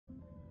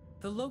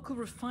The local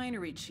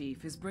refinery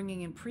chief is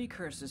bringing in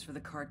precursors for the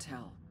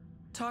cartel.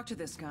 Talk to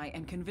this guy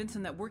and convince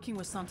him that working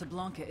with Santa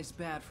Blanca is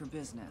bad for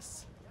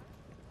business.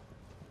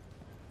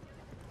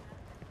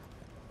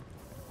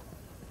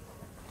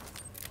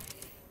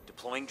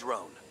 Deploying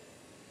drone.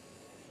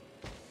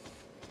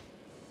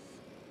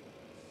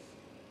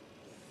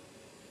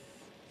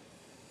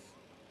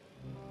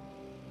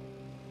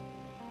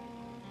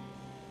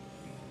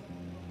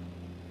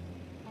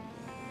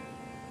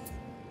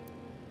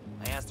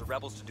 I asked the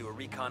rebels to do a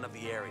recon of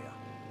the area.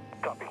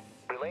 Copy.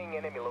 Relaying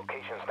enemy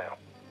locations now.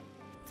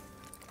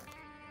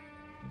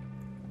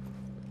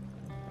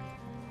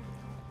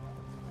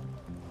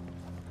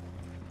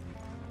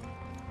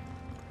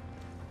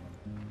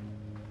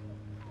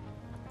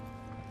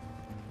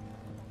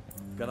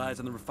 Got eyes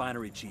on the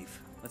refinery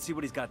chief. Let's see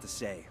what he's got to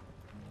say.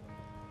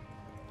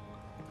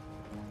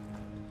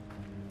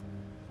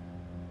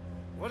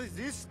 What is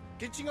this?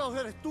 ¿Qué chingados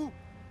eres tú?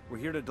 We're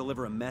here to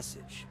deliver a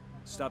message.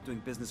 Stop doing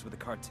business with the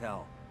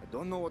cartel. I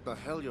don't know what the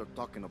hell you're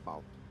talking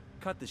about.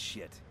 Cut the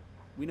shit.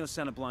 We know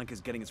Santa Blanca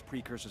is getting its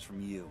precursors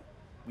from you.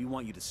 We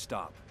want you to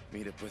stop.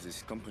 Mire, pues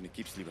this company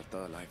keeps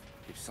Libertad alive.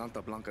 If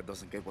Santa Blanca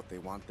doesn't get what they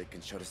want, they can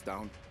shut us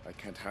down. I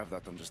can't have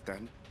that,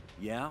 understand?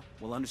 Yeah?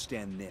 Well,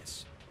 understand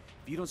this.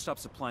 If you don't stop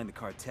supplying the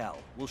cartel,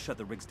 we'll shut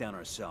the rigs down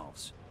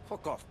ourselves.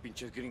 Fuck off,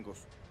 pinches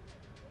gringos.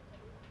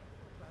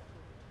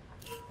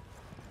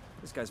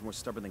 This guy's more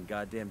stubborn than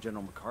goddamn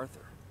General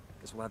MacArthur.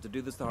 Guess we'll have to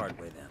do this the hard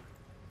way then.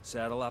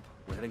 Saddle up,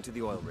 we're heading to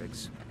the oil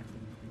rigs.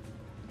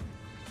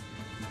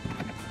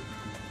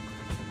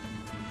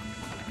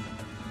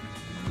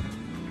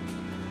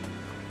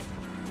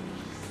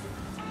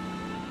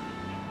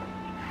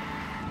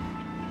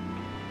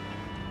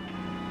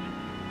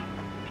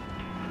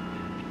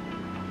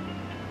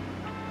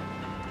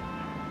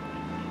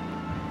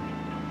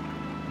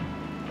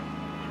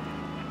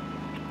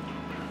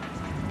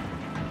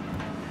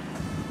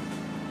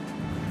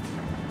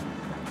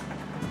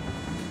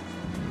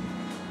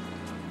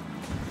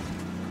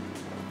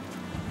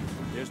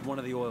 There's one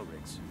of the oil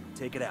rigs.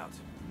 Take it out.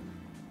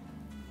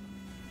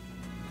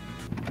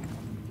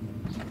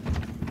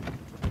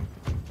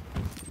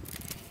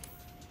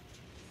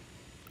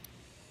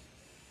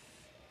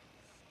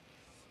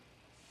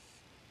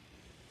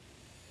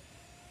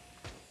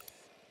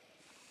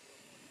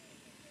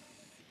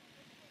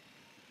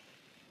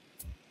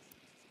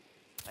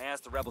 I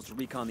asked the rebels to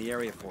recon the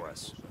area for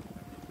us.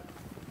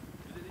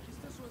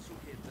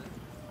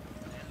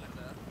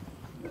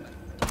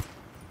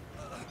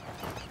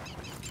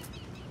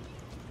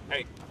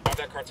 Hey, grab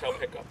that cartel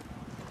pickup.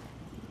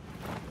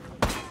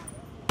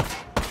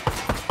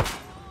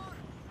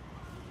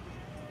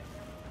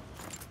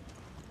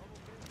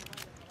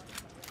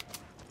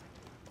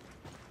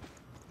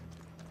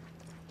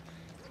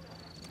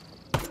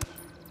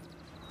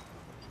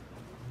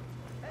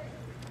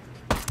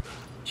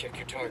 Check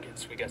your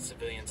targets. We got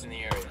civilians in the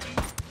area.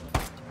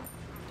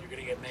 You're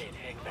gonna get made.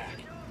 Hang back.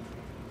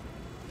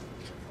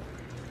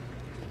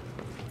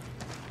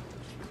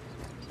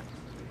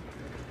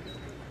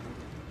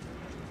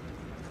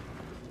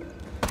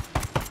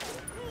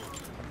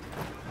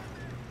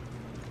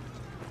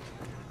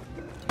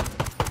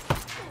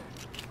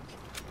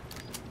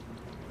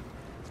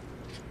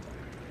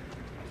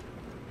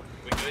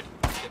 We good?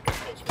 Get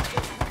close.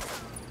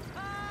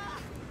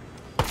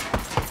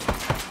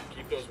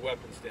 Keep those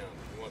weapons down.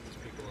 We want these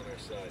people on our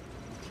side.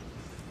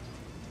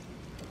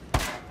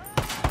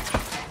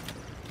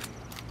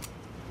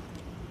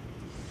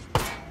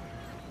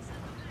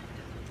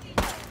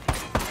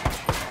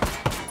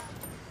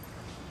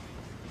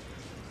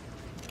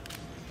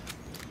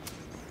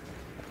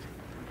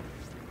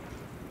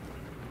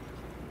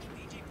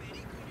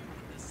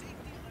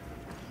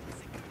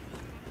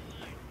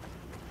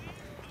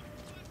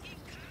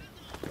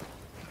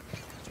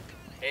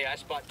 Hey, I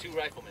spot 2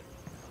 riflemen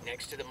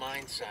next to the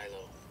mine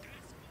silo.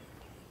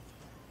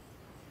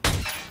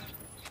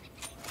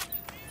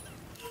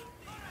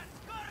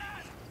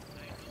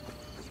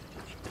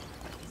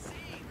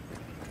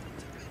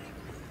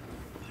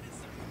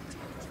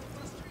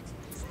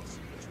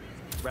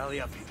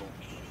 Rally up, people.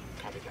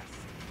 Copy that.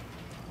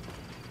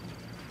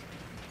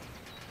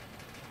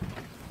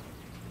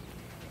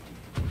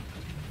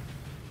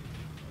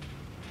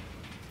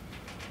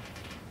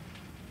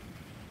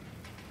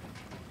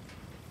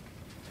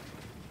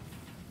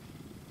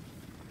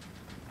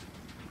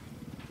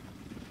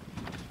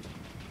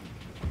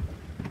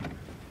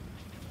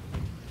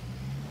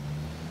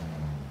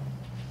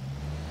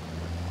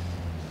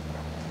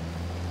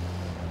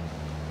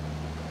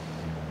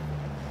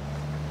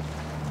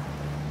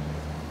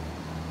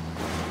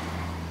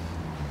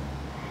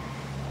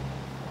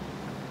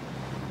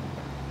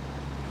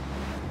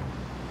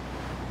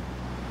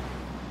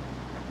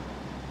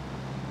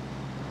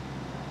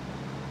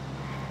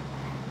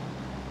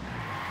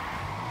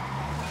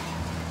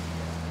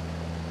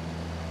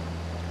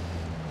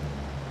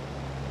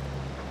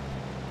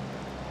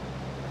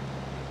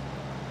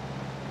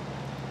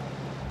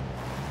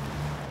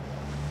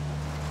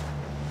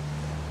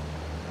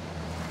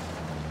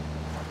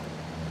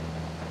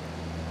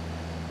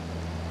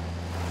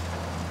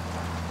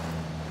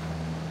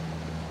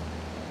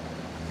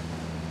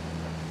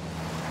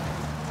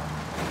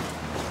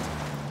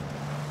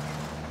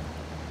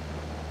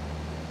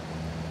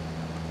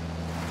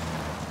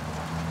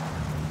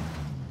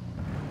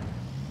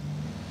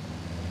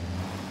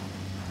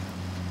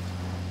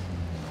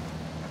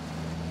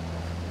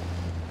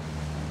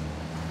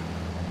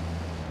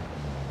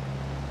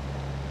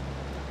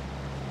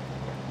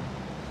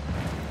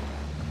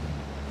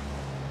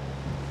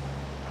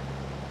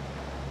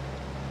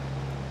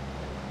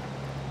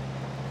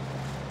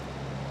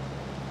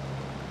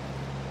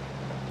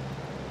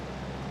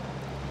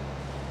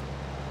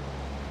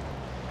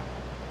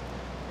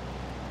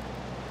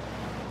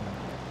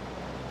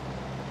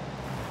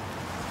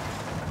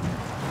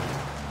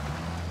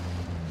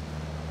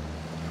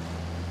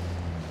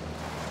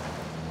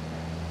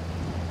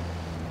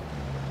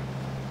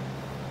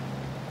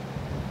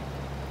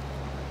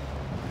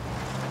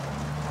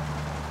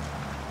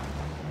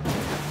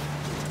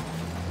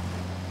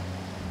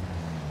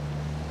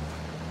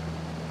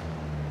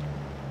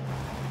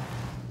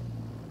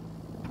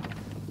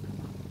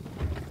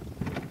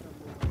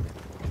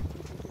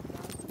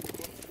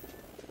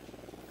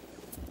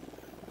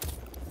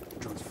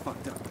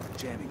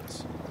 jamming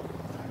us.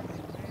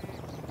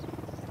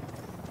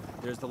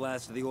 There's the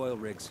last of the oil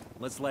rigs.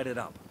 Let's light it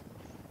up.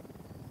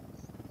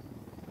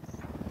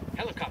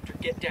 Helicopter,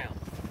 get down.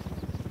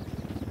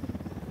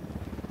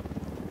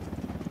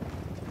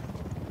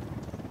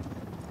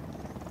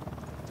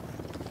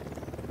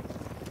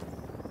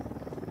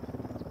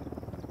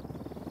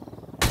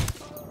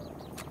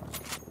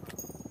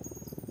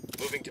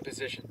 Moving to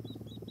position.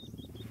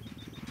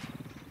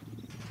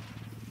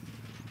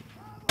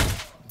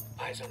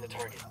 Eyes on the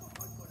target.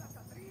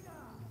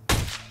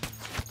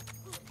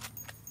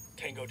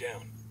 Tango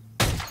down.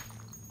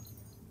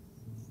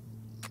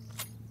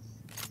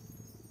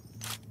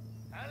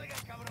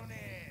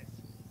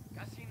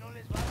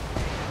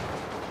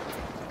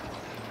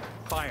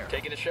 Fire.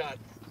 Taking a shot.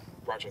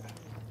 Roger that.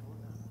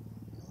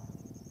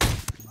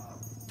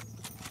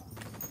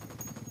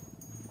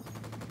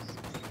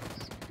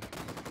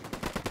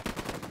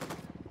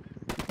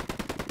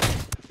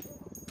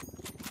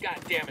 God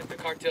damn it, the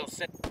cartel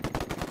sent.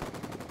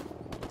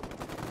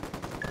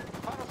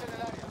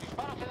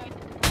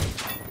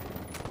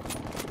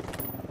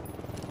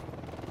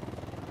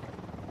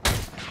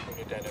 Bring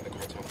it down to the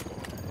cartel.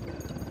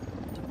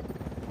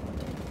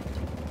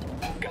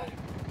 Got it.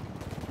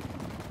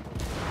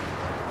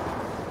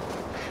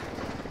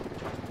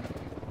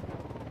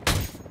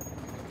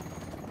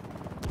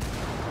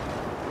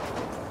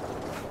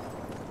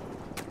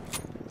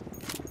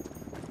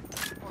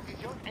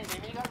 Posición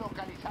enemiga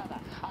localizada.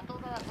 A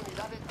todas las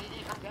unidades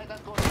diríjanse a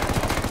esas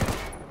coordenadas.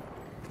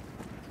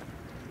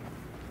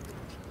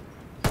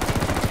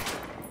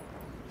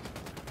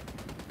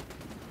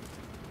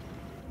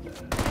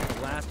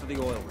 Last of the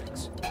oil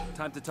rigs.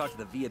 Time to talk to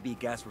the Via B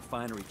gas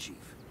refinery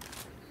chief.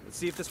 Let's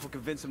see if this will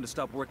convince him to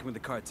stop working with the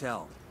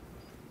cartel.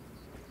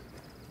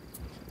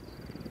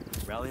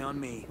 Rally on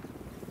me.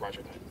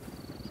 Roger that.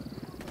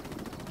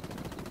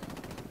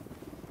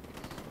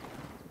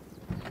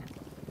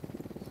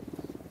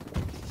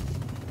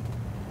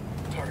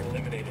 Target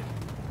eliminated.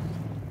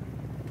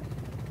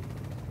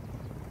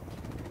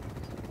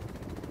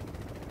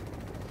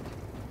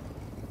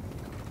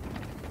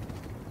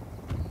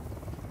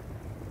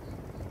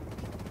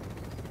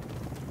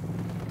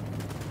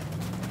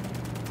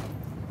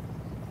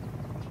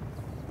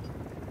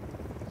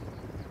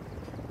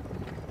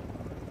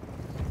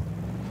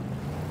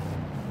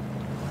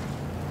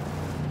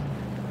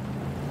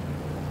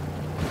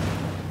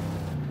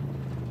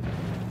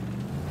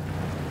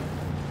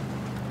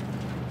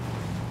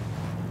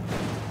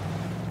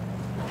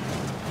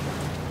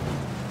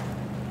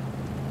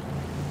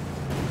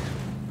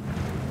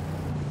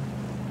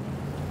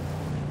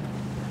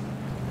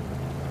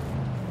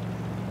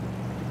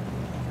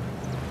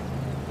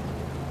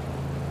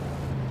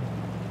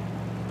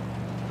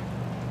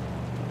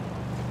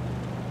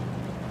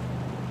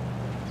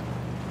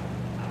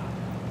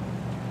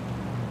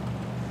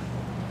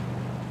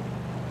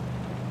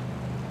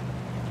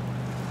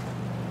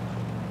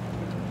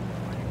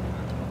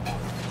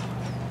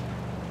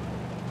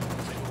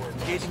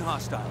 Engaging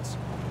hostiles.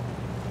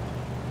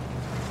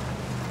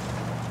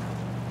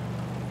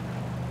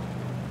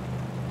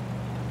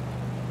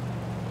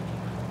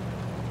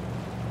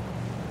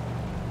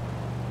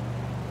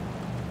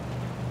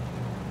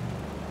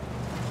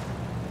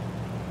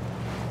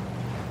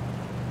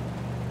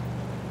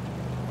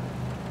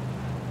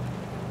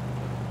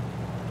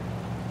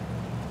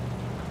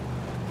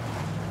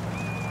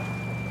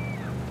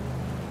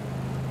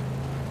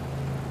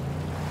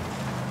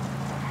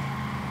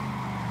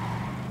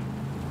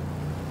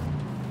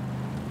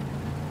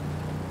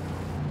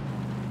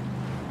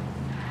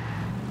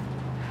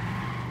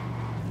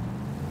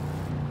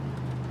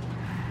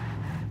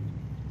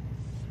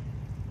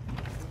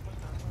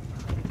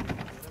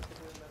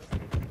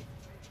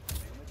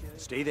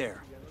 Stay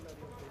there.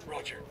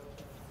 Roger.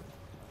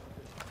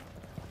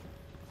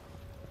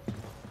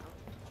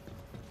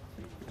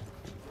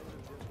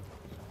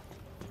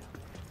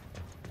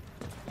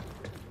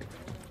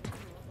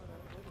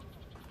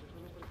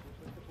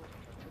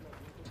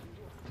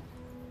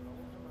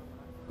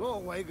 Go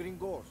away,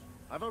 gringos.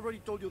 I've already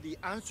told you the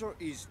answer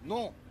is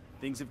no.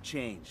 Things have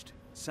changed.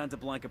 Santa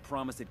Blanca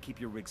promised they'd keep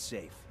your rig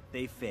safe.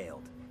 They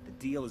failed. The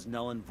deal is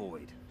null and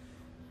void.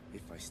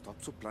 If I stop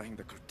supplying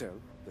the cartel,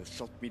 they'll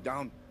shut me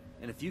down.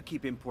 And if you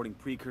keep importing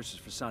precursors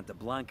for Santa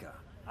Blanca,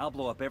 I'll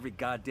blow up every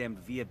goddamn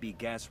Via B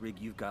gas rig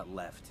you've got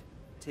left.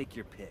 Take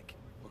your pick.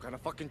 What kind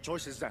of fucking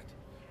choice is that?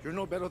 You're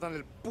no better than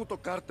el puto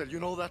cartel, you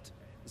know that?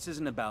 This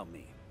isn't about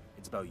me.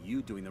 It's about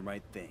you doing the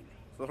right thing.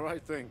 The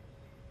right thing.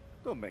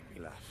 Don't make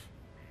me laugh.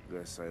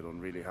 Guess I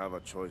don't really have a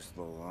choice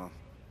though, huh?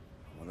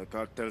 When the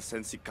cartel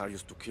sends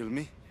sicarios to kill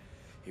me,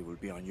 he will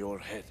be on your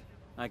head.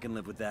 I can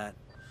live with that.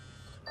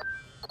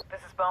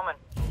 This is Bowman.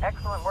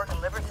 Excellent work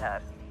in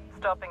Libertad.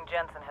 Stopping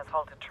Jensen has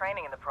halted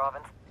training in the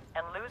province,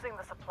 and losing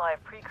the supply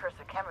of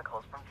precursor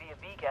chemicals from Via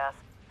B gas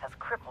has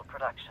crippled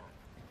production.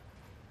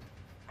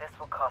 This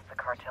will cost the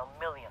cartel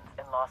millions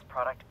in lost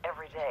product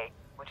every day,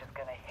 which is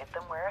gonna hit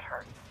them where it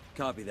hurts.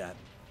 Copy that.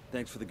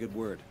 Thanks for the good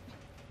word.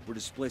 We're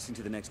displacing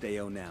to the next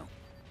AO now.